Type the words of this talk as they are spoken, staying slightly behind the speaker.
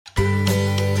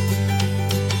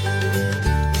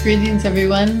Greetings,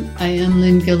 everyone. I am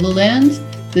Lynn Gilliland.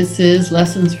 This is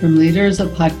Lessons from Leaders, a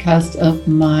podcast of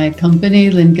my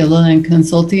company, Lynn Gilliland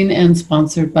Consulting, and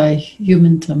sponsored by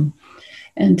Humantum.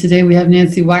 And today we have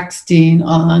Nancy Wackstein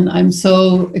on. I'm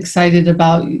so excited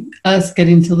about us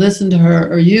getting to listen to her,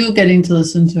 or you getting to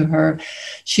listen to her.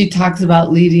 She talks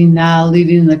about leading now,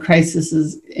 leading in the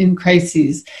crises.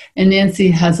 And Nancy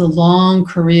has a long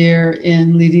career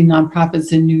in leading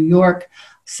nonprofits in New York,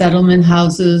 settlement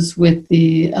houses with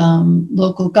the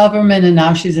local government, and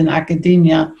now she's in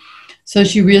academia. So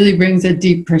she really brings a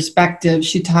deep perspective.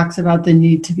 She talks about the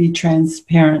need to be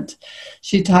transparent.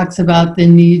 She talks about the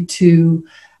need to,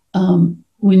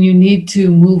 when you need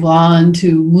to move on,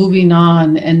 to moving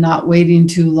on and not waiting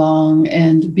too long,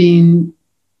 and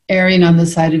erring on the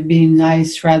side of being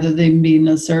nice rather than being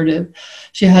assertive.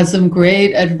 She has some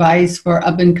great advice for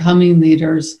up and coming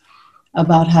leaders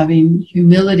about having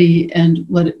humility, and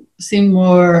what seemed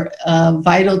more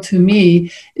vital to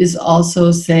me is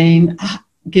also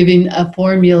giving a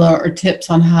formula or tips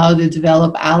on how to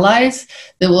develop allies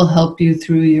that will help you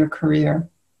through your career.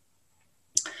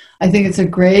 I think it's a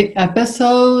great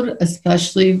episode,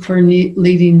 especially for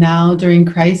leading now during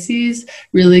crises,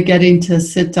 really getting to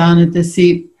sit down at the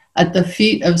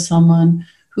feet of someone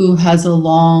who has a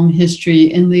long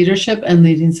history in leadership and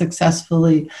leading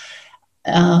successfully.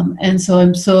 And so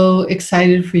I'm so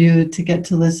excited for you to get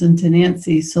to listen to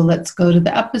Nancy. So let's go to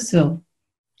the episode.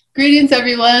 Greetings,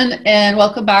 everyone, and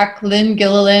welcome back. Lynn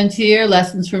Gilliland here,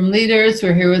 Lessons from Leaders.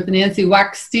 We're here with Nancy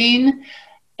Wackstein,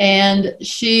 and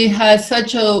she has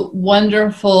such a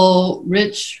wonderful,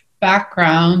 rich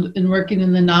background in working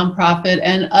in the nonprofit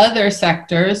and other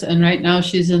sectors. And right now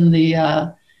she's in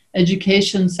the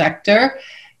education sector,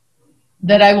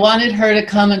 that I wanted her to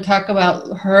come and talk about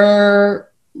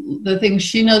the things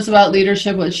she knows about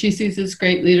leadership, what she sees as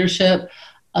great leadership.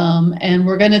 And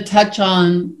we're going to touch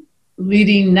on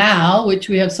leading now, which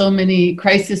we have so many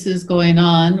crises going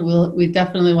on. We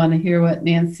definitely want to hear what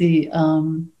Nancy,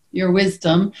 your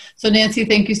wisdom. So Nancy,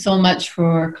 thank you so much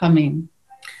for coming.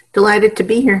 Delighted to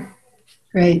be here.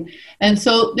 Great. And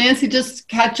so Nancy, just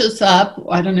catch us up.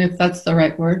 I don't know if that's the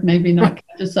right word, maybe not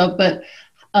catch us up, but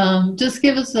just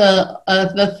give us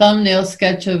the thumbnail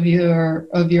sketch of your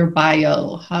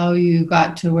bio, how you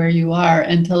got to where you are,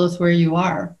 and tell us where you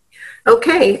are.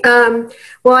 Okay.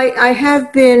 Well, I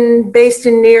have been based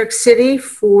in New York City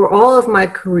for all of my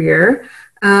career,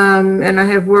 and I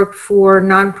have worked for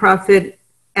nonprofit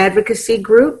advocacy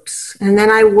groups, and then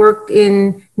I worked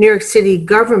in New York City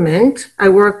government. I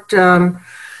worked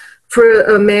for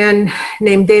a man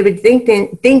named David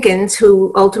Dinkins,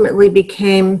 who ultimately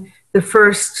became the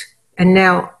first and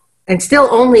still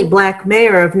only Black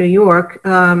mayor of New York.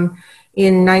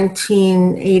 In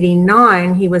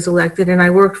 1989, he was elected, and I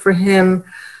worked for him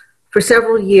for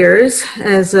several years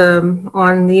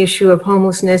on the issue of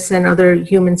homelessness and other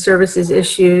human services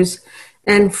issues.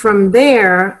 And from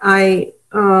there, I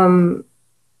ran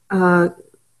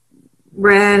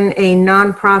a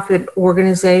nonprofit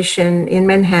organization in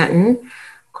Manhattan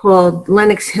called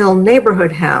Lenox Hill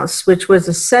Neighborhood House, which was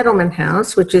a settlement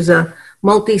house, which is a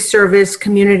multi-service,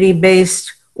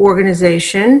 community-based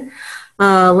organization.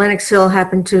 Lenox Hill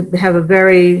happened to have a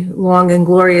very long and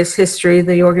glorious history.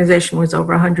 The organization was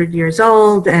over 100 years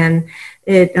old, and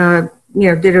it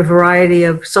did a variety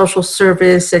of social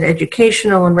service and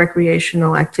educational and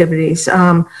recreational activities.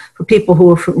 For people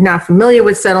who are not familiar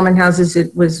with settlement houses,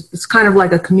 it's kind of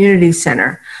like a community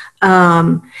center.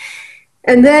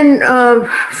 And then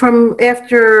from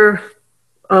after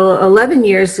 11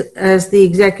 years as the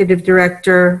executive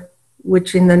director,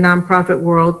 which in the nonprofit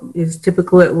world is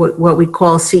typically what we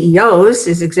call CEOs,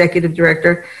 is executive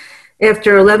director.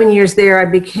 After 11 years there, I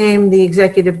became the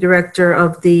executive director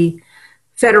of the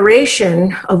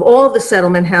federation of all the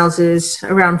settlement houses,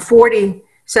 around 40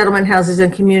 settlement houses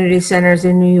and community centers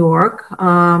in New York,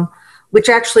 which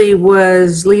actually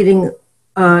was leading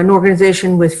an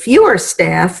organization with fewer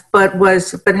staff, but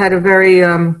had a very,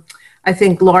 I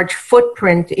think, large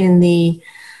footprint in the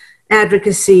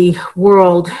advocacy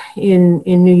world in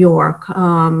New York.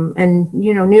 And,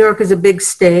 New York is a big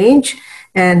stage,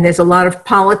 and there's a lot of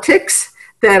politics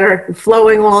that are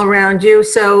flowing all around you.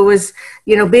 So it was,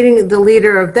 being the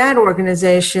leader of that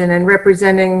organization and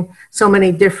representing so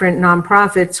many different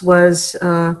nonprofits was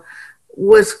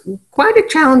quite a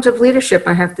challenge of leadership,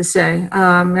 I have to say.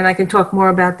 And I can talk more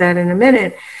about that in a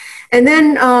minute. And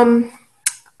then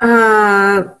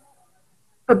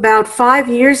about 5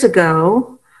 years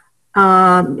ago,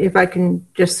 if I can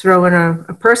just throw in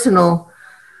a personal,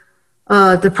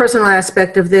 the personal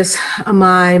aspect of this,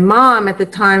 my mom at the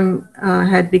time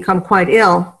had become quite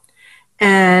ill.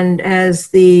 And as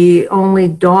the only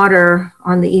daughter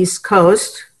on the East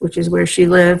Coast, which is where she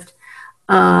lived,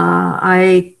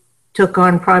 I took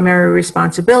on primary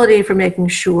responsibility for making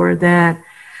sure that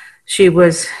she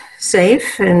was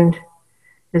safe and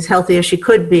as healthy as she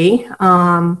could be,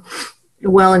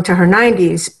 well into her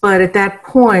 90s. But at that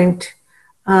point,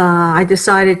 I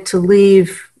decided to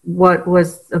leave what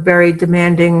was a very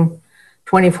demanding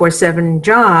 24/7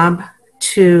 job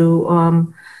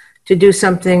to do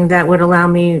something that would allow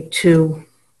me to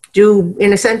do,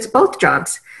 in a sense, both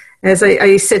jobs. As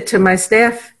I said to my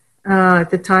staff at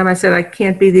the time, I said, I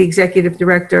can't be the executive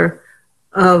director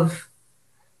of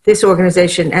this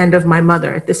organization and of my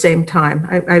mother at the same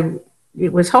time.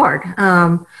 It was hard.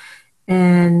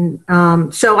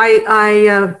 So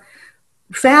I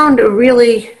found a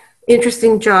really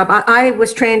interesting job. I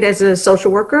was trained as a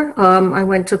social worker. I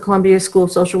went to Columbia School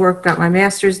of Social Work, got my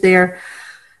master's there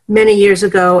many years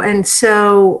ago. And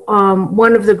so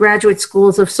one of the graduate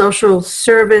schools of social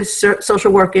service,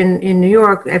 social work in New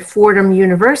York at Fordham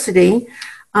University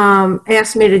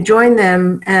asked me to join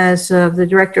them as the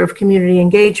director of community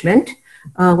engagement,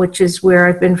 which is where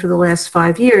I've been for the last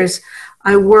 5 years.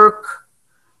 I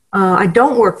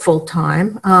don't work full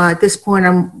time. At this point,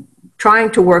 I'm trying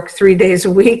to work 3 days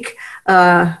a week.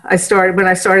 When I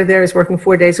started there, I was working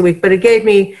 4 days a week, but it gave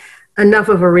me enough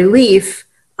of a relief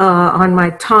on my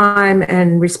time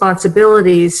and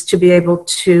responsibilities to be able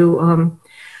to,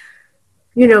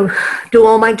 do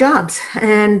all my jobs.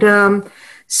 And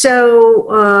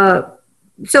so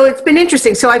it's been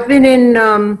interesting. So I've been in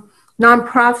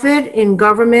nonprofit, in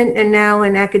government, and now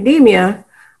in academia.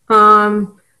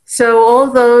 So all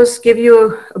of those give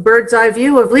you a bird's eye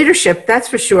view of leadership, that's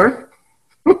for sure.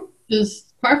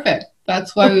 Just perfect.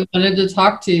 That's why we wanted to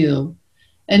talk to you.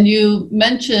 And you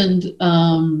mentioned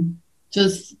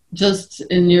just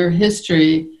in your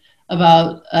history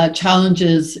about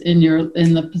challenges in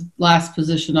the last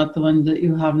position, not the one that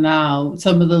you have now.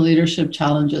 Some of the leadership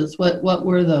challenges. What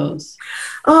were those?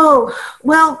 Oh,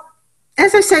 well,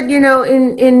 as I said,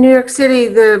 in New York City,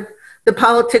 the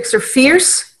politics are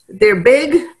fierce. They're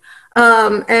big.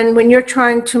 And when you're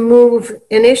trying to move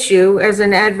an issue as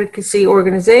an advocacy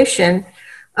organization,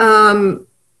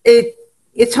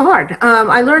 it's hard.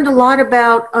 I learned a lot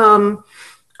about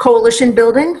coalition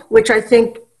building, which I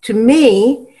think, to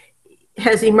me,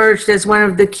 has emerged as one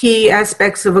of the key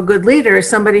aspects of a good leader,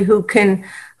 somebody who can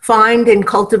find and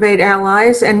cultivate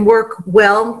allies and work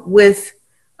well with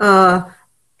allies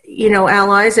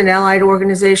and allied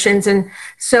organizations. And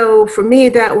so for me,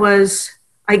 that was,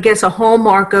 I guess, a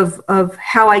hallmark of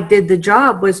how I did the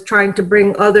job, was trying to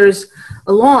bring others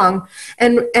along.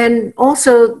 And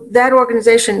also that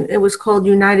organization, it was called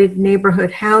United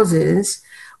Neighborhood Houses,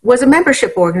 was a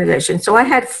membership organization. So I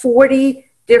had 40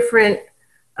 different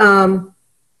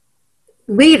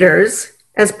leaders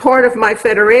as part of my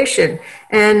federation.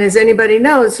 And as anybody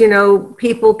knows,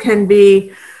 people can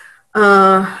be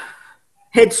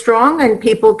headstrong, and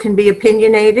people can be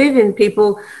opinionated, and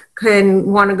people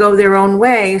can want to go their own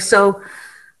way. So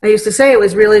I used to say it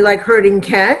was really like herding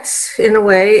cats in a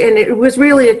way, and it was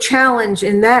really a challenge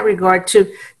in that regard to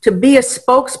be a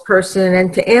spokesperson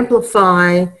and to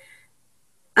amplify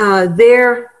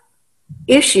their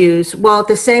issues while at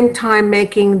the same time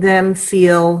making them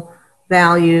feel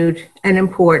valued and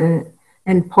important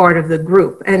and part of the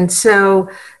group. And so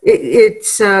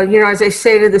it's as I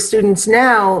say to the students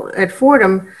now at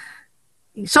Fordham,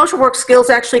 social work skills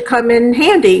actually come in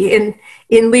handy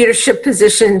in leadership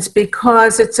positions,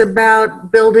 because it's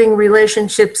about building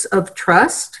relationships of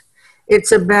trust.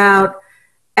 It's about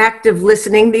active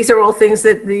listening. These are all things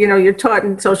that, you're taught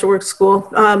in social work school.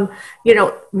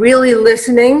 Really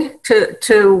listening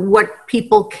to what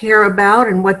people care about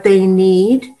and what they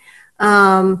need.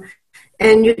 And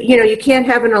you can't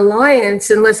have an alliance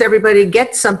unless everybody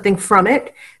gets something from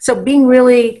it. So being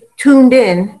really tuned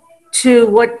in to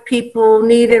what people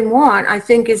need and want, I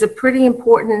think, is a pretty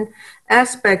important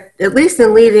aspect, at least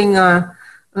in leading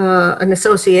an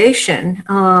association,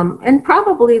 and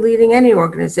probably leading any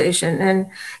organization. And,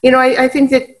 I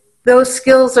think that those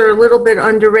skills are a little bit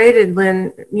underrated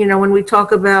when we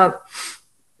talk about,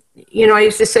 I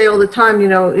used to say all the time,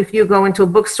 if you go into a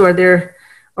bookstore, there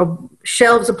are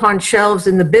shelves upon shelves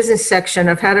in the business section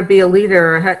of how to be a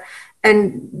leader,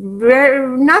 and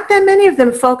not that many of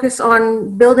them focus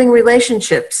on building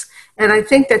relationships. And I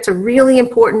think that's a really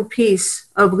important piece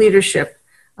of leadership.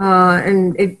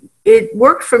 And it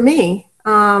worked for me.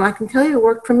 I can tell you it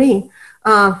worked for me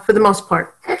for the most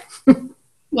part.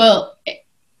 Well,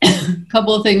 a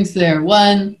couple of things there.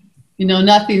 One,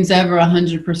 nothing's ever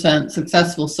 100%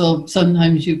 successful. So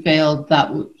sometimes you failed,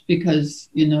 that because,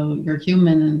 you're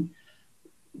human.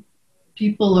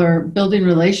 people are building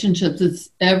relationships, it's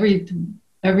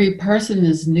every person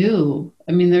is new.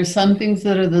 I mean, there's some things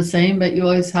that are the same, but you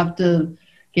always have to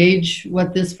gauge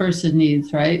what this person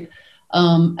needs, right?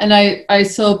 And I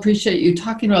so appreciate you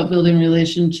talking about building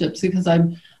relationships, because I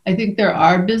think there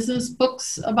are business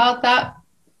books about that,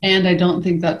 and I don't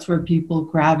think that's where people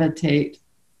gravitate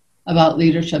about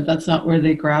leadership. That's not where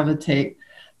they gravitate.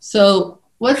 So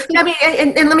what's the... I mean,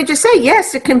 and let me just say,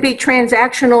 yes, it can be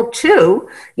transactional too,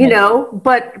 you know,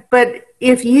 but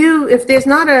if there's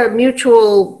not a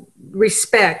mutual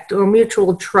respect or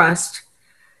mutual trust,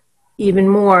 even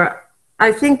more,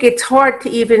 I think it's hard to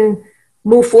even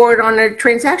move forward on a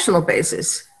transactional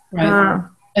basis. Right.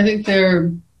 I think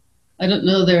I don't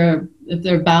know if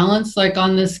they're balanced like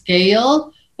on the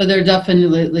scale, but they're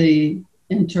definitely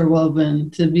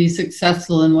interwoven. To be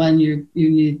successful in one, you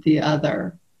need the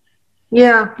other.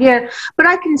 Yeah. But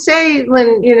I can say,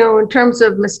 Lynn, you know, in terms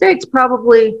of mistakes,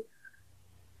 probably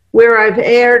where I've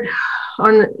erred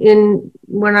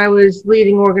when I was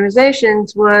leading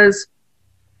organizations was,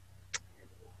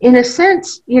 in a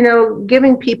sense, you know,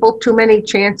 giving people too many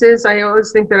chances. I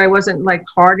always think that I wasn't like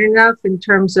hard enough in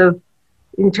terms of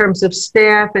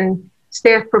staff and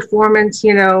staff performance.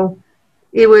 You know,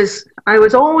 I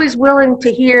was always willing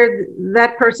to hear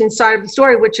that person's side of the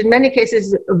story, which in many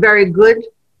cases is a very good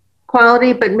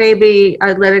quality, but maybe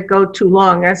I let it go too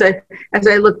long as I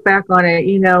look back on it,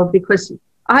 you know, because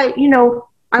I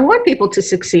want people to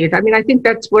succeed. I mean, I think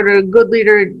that's what a good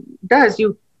leader does.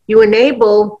 You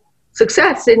enable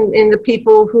success in the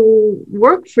people who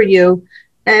work for you.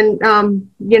 And,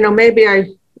 you know, maybe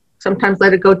I sometimes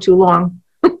let it go too long.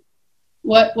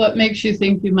 What makes you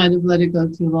think you might have let it go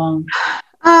too long?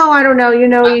 Oh, I don't know. You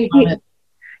know,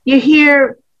 you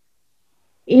hear,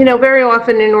 you know, very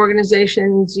often in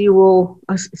organizations,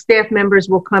 staff members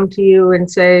will come to you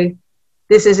and say,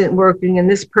 this isn't working and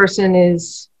this person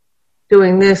is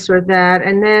doing this or that.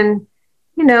 And then,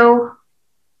 you know,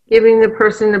 giving the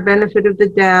person the benefit of the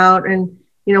doubt and,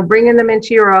 you know, bringing them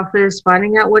into your office,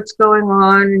 finding out what's going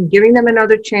on and giving them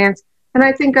another chance. And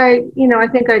I think I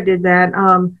did that.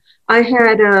 I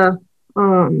had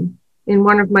in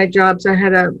one of my jobs, I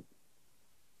had a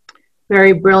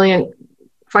very brilliant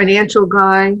financial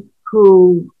guy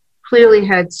who clearly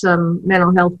had some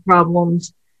mental health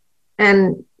problems.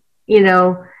 And, you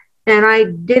know, and I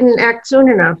didn't act soon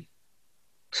enough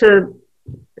to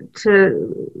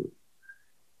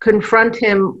confront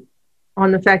him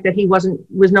on the fact that he was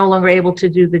no longer able to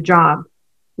do the job.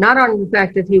 Not on the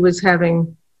fact that he was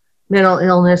having mental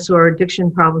illness or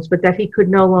addiction problems, but that he could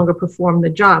no longer perform the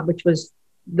job, which was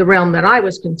the realm that I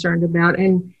was concerned about.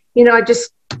 And, you know, I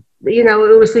just, you know,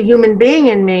 it was the human being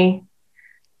in me,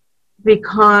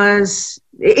 because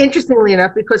interestingly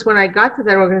enough, because when I got to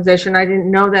that organization, I didn't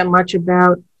know that much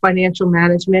about financial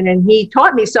management, and he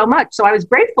taught me so much. So I was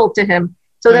grateful to him,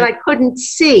 so that I couldn't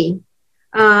see,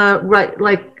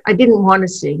 like I didn't want to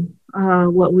see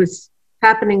what was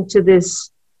happening to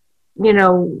this, you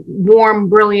know, warm,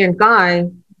 brilliant guy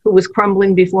who was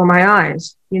crumbling before my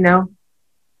eyes, you know.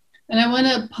 And I want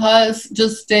to pause,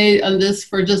 just stay on this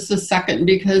for just a second,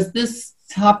 because this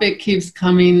topic keeps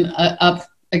coming up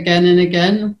again and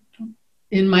again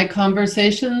in my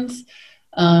conversations.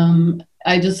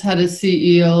 I just had a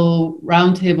CEO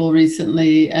roundtable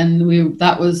recently, and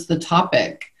that was the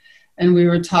topic. And we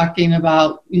were talking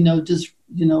about, you know, just,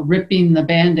 you know, ripping the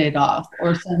Band-Aid off,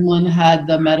 or someone had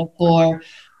the metaphor,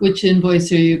 which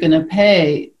invoice are you going to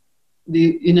pay?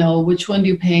 You know, which one do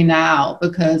you pay now?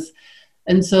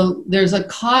 And so there's a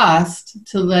cost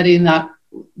to letting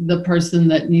the person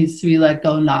that needs to be let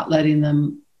go, not letting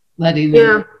them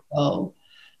go.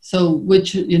 So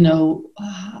which of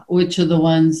the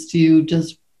ones do you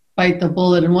just bite the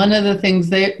bullet? And one of the things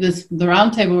the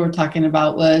roundtable we're talking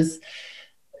about was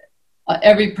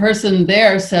every person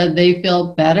there said they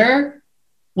felt better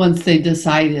once they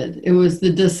decided. It was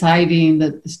the deciding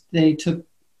that they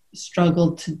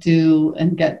struggled to do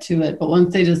and get to it. But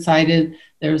once they decided,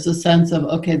 there was a sense of,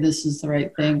 okay, this is the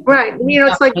right thing. Right. You know,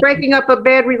 it's like breaking up a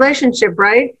bad relationship,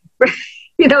 right?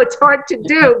 You know, it's hard to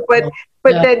do, but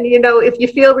then, you know, if you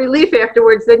feel relief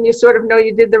afterwards, then you sort of know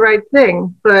you did the right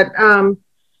thing. But,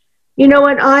 you know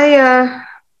what,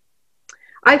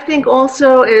 I think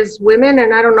also as women,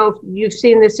 and I don't know if you've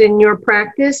seen this in your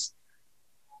practice,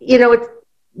 you know, it's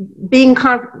being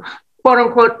quote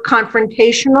unquote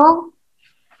confrontational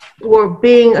or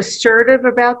being assertive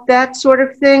about that sort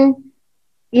of thing,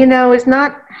 you know, is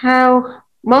not how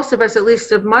most of us, at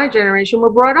least of my generation,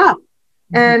 were brought up.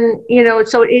 Mm-hmm. And, you know,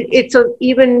 so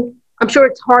even, I'm sure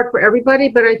it's hard for everybody,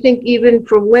 but I think even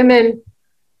for women,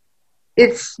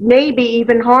 it's maybe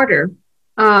even harder.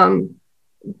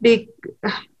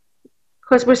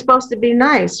 because we're supposed to be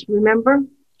nice, remember?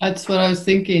 That's what I was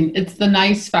thinking. It's the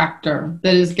nice factor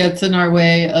that gets in our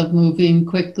way of moving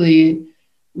quickly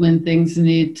when things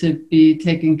need to be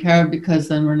taken care of, because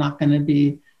then we're not going to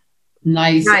be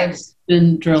nice. It's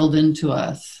been drilled into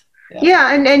us.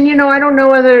 Yeah, and I don't know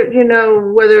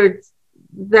whether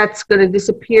that's going to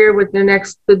disappear with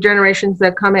the generations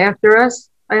that come after us.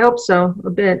 I hope so, a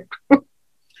bit.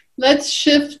 Let's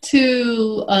shift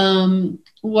to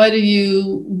what do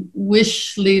you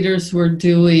wish leaders were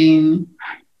doing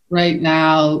right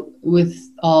now with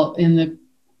all in the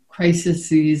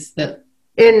crises that.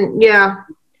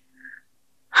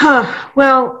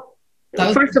 Well,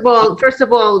 first of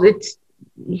all, it's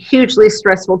hugely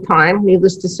stressful time,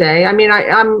 needless to say. I mean,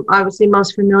 I'm obviously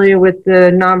most familiar with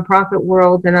the nonprofit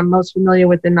world, and I'm most familiar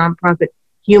with the nonprofit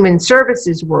human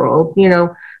services world.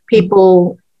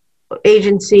 People,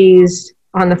 agencies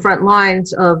on the front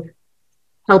lines of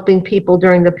helping people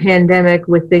during the pandemic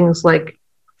with things like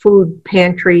food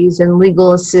pantries and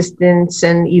legal assistance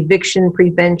and eviction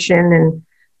prevention and,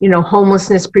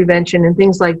 homelessness prevention and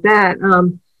things like that.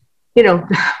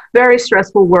 Very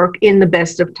stressful work in the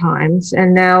best of times.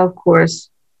 And now, of course,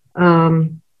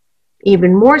 even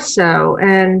more so.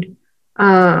 And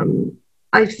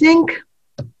I think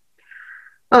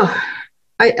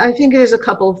there's a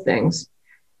couple of things.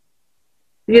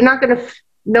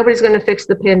 Nobody's going to fix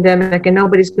the pandemic, and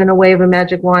nobody's going to wave a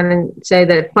magic wand and say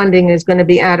that funding is going to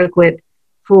be adequate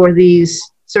for these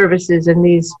services and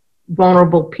these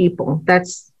vulnerable people.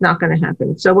 That's not going to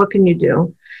happen. So what can you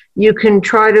do? You can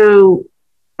try to,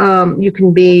 you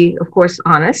can be, of course,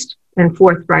 honest and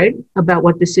forthright about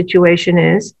what the situation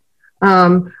is.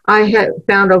 I have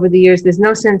found over the years, there's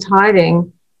no sense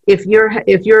hiding. If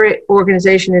your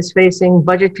organization is facing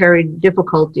budgetary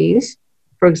difficulties,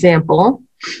 for example,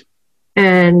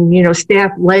 and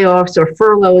staff layoffs or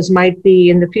furloughs might be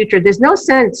in the future, there's no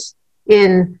sense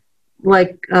in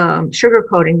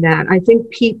sugarcoating that. I think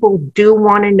people do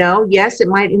want to know. Yes, it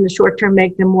might in the short term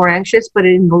make them more anxious, but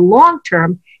in the long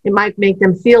term, it might make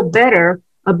them feel better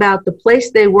about the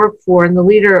place they work for and the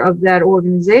leader of that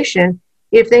organization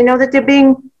if they know that they're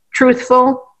being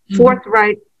truthful,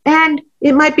 forthright, and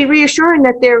it might be reassuring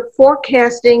that they're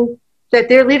forecasting, that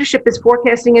their leadership is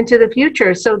forecasting into the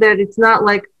future, so that it's not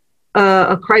like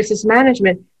a crisis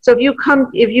management. So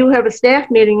if you have a staff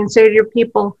meeting and say to your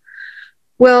people,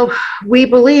 well, we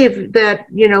believe that,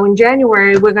 in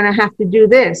January, we're going to have to do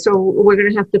this, or we're going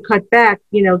to have to cut back,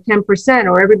 10%,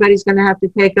 or everybody's going to have to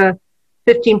take a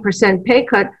 15% pay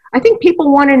cut. I think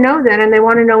people want to know that, and they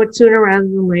want to know it sooner rather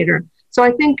than later. So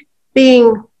I think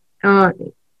being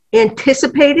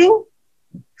anticipating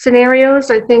scenarios,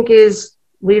 I think, is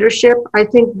leadership. I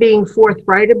think being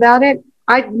forthright about it.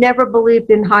 I never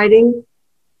believed in hiding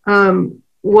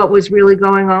what was really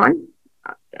going on.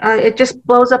 It just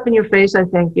blows up in your face, I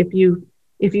think, if you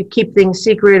keep things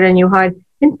secret and you hide.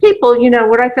 And people,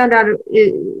 what I found out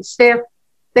is staff,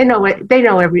 they know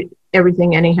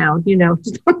everything anyhow,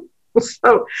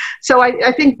 So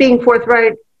I think being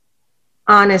forthright,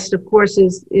 honest, of course,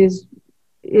 is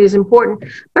important.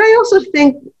 But I also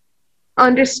think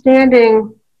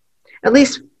understanding, at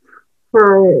least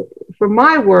for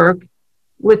my work,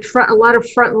 with a lot of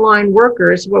frontline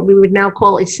workers, what we would now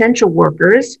call essential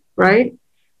workers, right?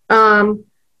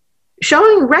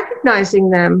 Recognizing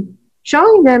them,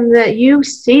 showing them that you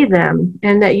see them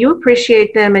and that you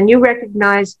appreciate them and you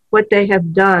recognize what they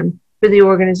have done for the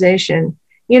organization.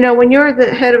 When you're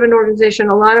the head of an organization,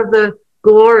 a lot of the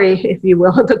glory, if you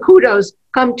will, the kudos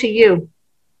come to you.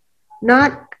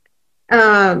 Not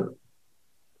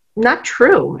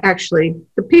true, actually.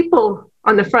 The people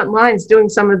on the front lines doing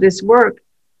some of this work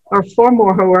are far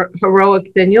more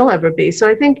heroic than you'll ever be. So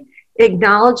I think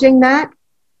acknowledging that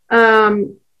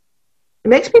it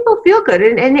makes people feel good.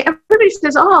 And everybody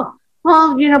says, oh,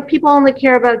 well, people only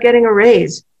care about getting a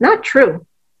raise. Not true.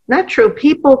 Not true.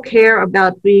 People care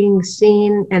about being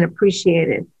seen and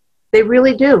appreciated. They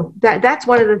really do. That's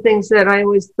one of the things that I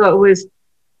always thought was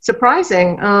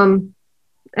surprising. And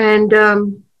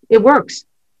it works.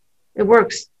 It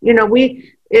works.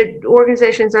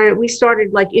 Organizations, we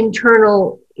started like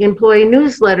internal employee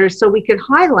newsletters so we could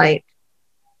highlight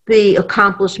the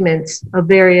accomplishments of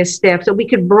various staff, so we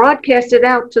could broadcast it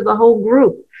out to the whole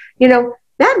group.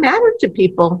 That mattered to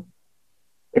people.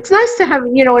 It's nice to have,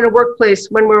 in a workplace,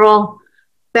 when we're all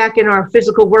back in our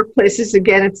physical workplaces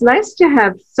again, it's nice to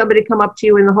have somebody come up to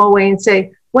you in the hallway and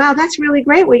say, wow, that's really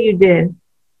great what you did.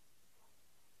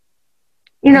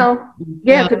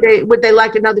 Would they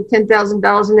like another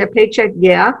 $10,000 in their paycheck?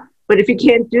 Yeah. But if you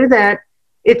can't do that,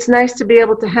 it's nice to be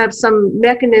able to have some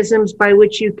mechanisms by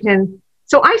which you can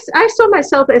So I saw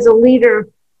myself as a leader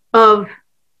of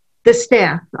the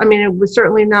staff. I mean, it was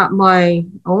certainly not my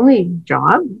only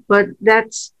job, but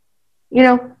that's, you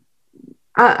know,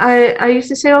 I used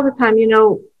to say all the time, you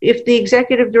know, if the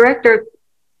executive director,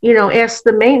 you know, asks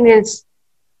the maintenance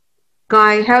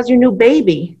guy, how's your new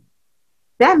baby?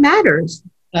 That matters.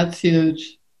 That's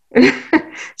huge.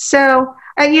 So,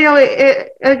 and, you know,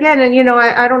 again, and, you know,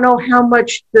 I don't know how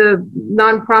much the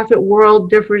nonprofit world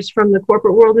differs from the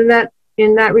corporate world in that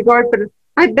regard, but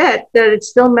I bet that it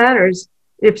still matters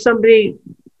if somebody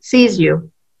sees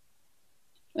you.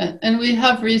 And we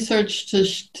have research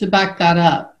to back that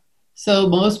up. So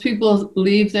most people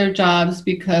leave their jobs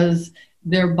because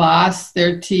their boss,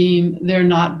 their team, they're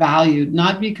not valued,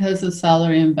 not because of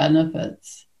salary and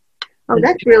benefits. Oh,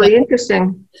 that's really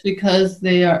interesting. It's because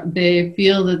they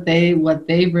feel that what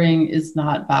they bring is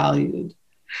not valued.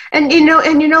 And you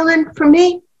know, Lynn, for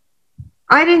me,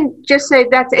 I didn't just say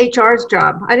that's HR's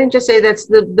job. I didn't just say that's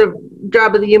the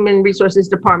job of the Human Resources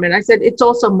Department. I said it's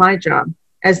also my job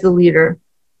as the leader.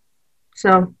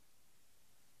 So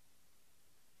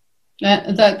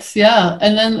that's, yeah.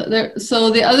 And then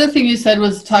so the other thing you said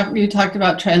was you talked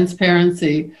about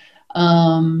transparency.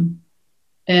 You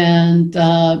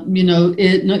know,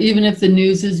 even if the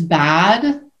news is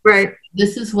bad, right,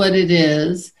 this is what it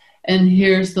is, and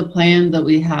here's the plan that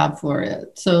we have for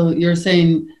it. So you're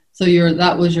saying,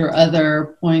 that was your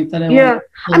other point that I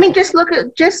mean, just look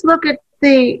at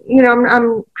the, you know,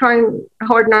 I'm trying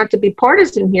hard not to be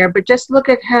partisan here, but just look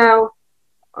at how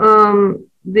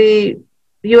the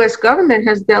U.S. government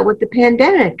has dealt with the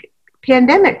pandemic.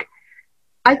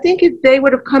 I think if they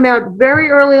would have come out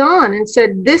very early on and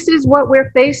said, this is what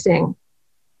we're facing,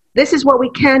 this is what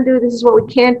we can do, this is what we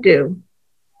can't do,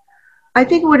 I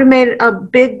think it would have made a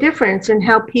big difference in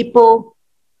how people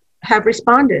have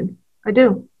responded. I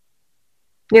do.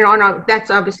 You know,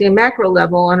 that's obviously a macro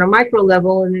level. On a micro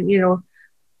level, and, you know,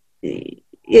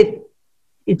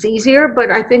 it's easier,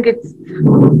 but I think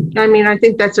I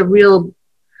think that's a real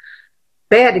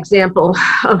bad example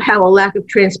of how a lack of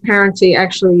transparency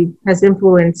actually has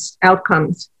influenced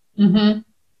outcomes. Mm-hmm.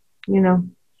 You know,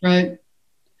 right.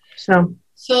 So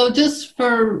just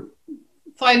for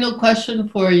final question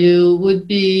for you would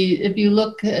be,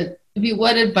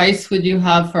 what advice would you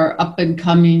have for up and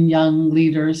coming young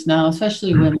leaders now,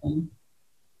 especially women?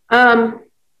 I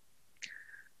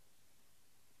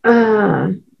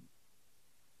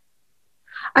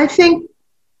think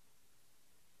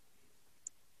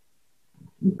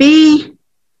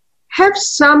have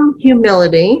some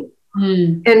humility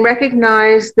and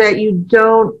recognize that you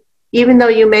don't, even though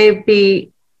you may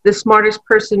be the smartest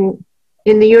person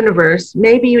in the universe,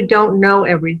 maybe you don't know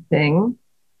everything,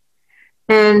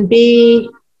 and be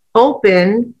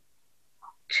open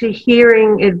to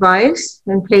hearing advice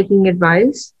and taking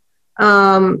advice,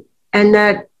 and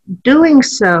that doing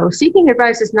so, seeking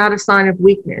advice is not a sign of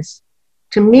weakness.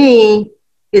 To me,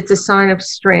 it's a sign of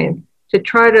strength to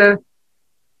try to,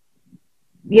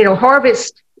 you know,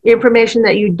 harvest information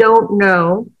that you don't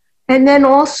know. And then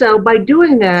also by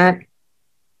doing that,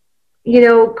 you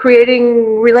know,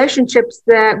 creating relationships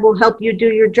that will help you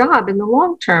do your job in the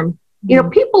long term. You know,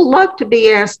 people love to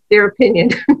be asked their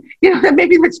opinion. You know,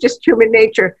 maybe that's just human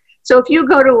nature. So if you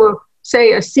go to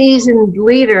a seasoned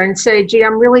leader and say, gee,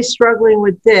 I'm really struggling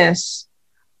with this,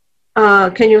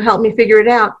 can you help me figure it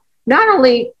out? Not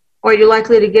only are you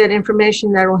likely to get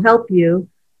information that will help you,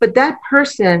 but that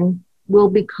person will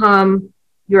become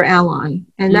your ally.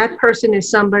 And that person is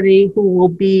somebody who will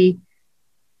be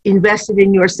invested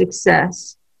in your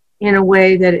success in a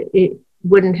way that it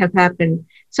wouldn't have happened.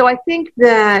 So I think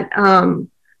that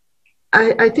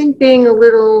I think being a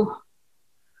little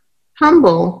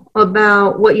humble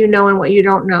about what you know and what you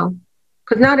don't know,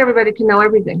 because not everybody can know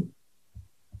everything.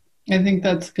 I think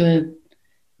that's good.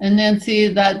 And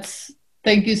Nancy,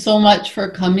 thank you so much for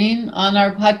coming on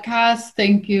our podcast.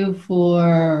 Thank you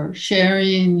for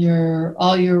sharing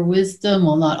all your wisdom.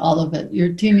 Well, not all of it,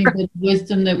 your teeny bit of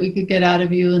wisdom that we could get out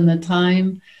of you in the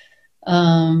time.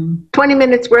 20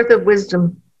 minutes worth of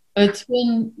wisdom.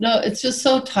 It's just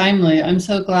so timely. I'm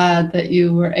so glad that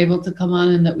you were able to come on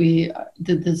and that we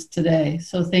did this today.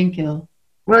 So thank you.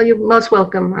 Well, you're most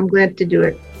welcome. I'm glad to do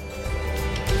it.